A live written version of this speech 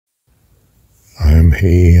I am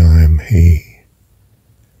He, I am He.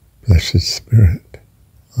 Blessed Spirit,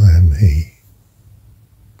 I am He.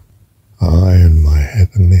 I and my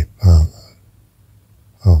Heavenly Father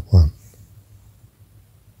are one.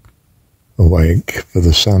 Awake, for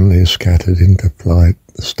the sun is scattered into flight,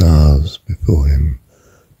 the stars before him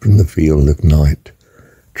from the field of night,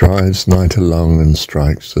 drives night along and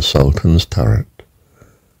strikes the Sultan's turret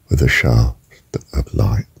with a shaft of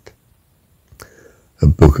light. A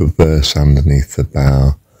book of verse underneath the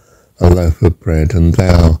bough, a loaf of bread, and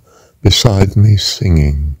thou beside me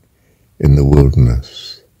singing in the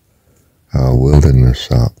wilderness. Our wilderness,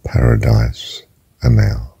 our paradise, are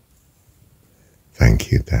now.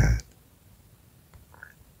 Thank you, Dad.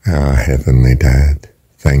 Our Heavenly Dad,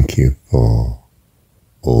 thank you for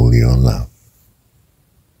all your love.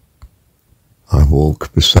 I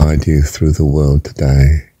walk beside you through the world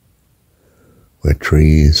today, where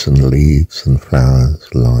trees and leaves and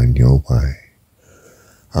flowers line your way.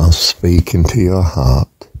 I'll speak into your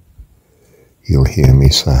heart, you'll hear me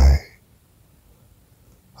say,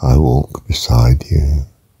 I walk beside you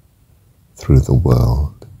through the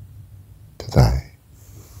world today.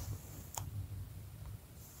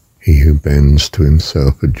 He who bends to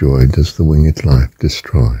himself a joy does the winged life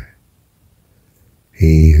destroy.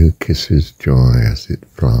 He who kisses joy as it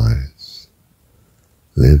flies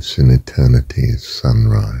lives in eternity's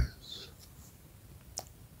sunrise.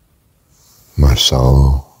 My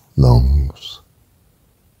soul longs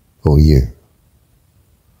for you.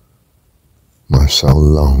 My soul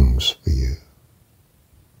longs for you.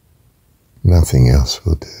 Nothing else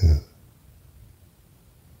will do.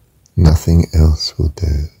 Nothing else will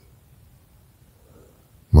do.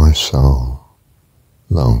 My soul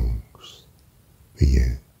longs for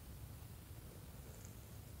you.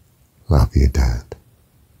 Love you, Dad.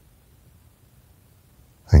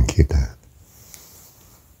 Thank you, Dad.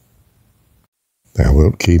 Thou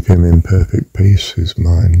wilt keep him in perfect peace whose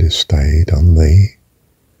mind is stayed on thee,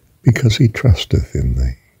 because he trusteth in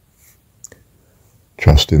thee.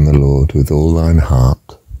 Trust in the Lord with all thine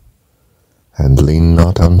heart, and lean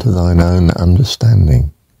not unto thine own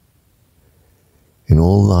understanding. In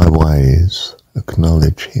all thy ways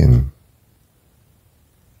acknowledge him,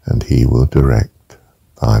 and he will direct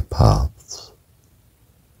thy paths.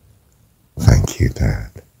 Thank you,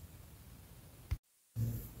 Dad.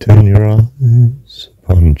 Turn your eyes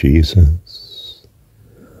upon Jesus.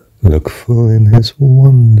 Look full in his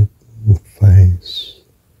wonderful face,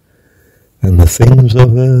 and the things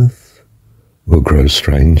of earth will grow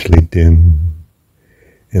strangely dim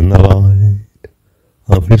in the light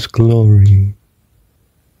of his glory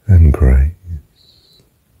and grace.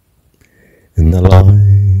 In the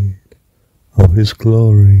light of his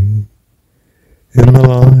glory, in the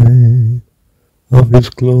light of his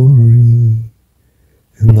glory,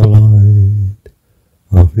 in the light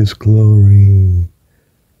of his glory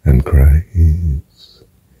and grace.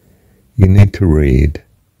 You need to read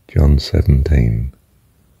John 17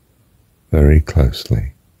 very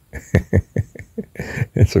closely.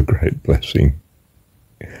 It's a great blessing.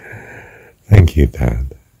 Thank you,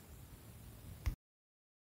 Dad.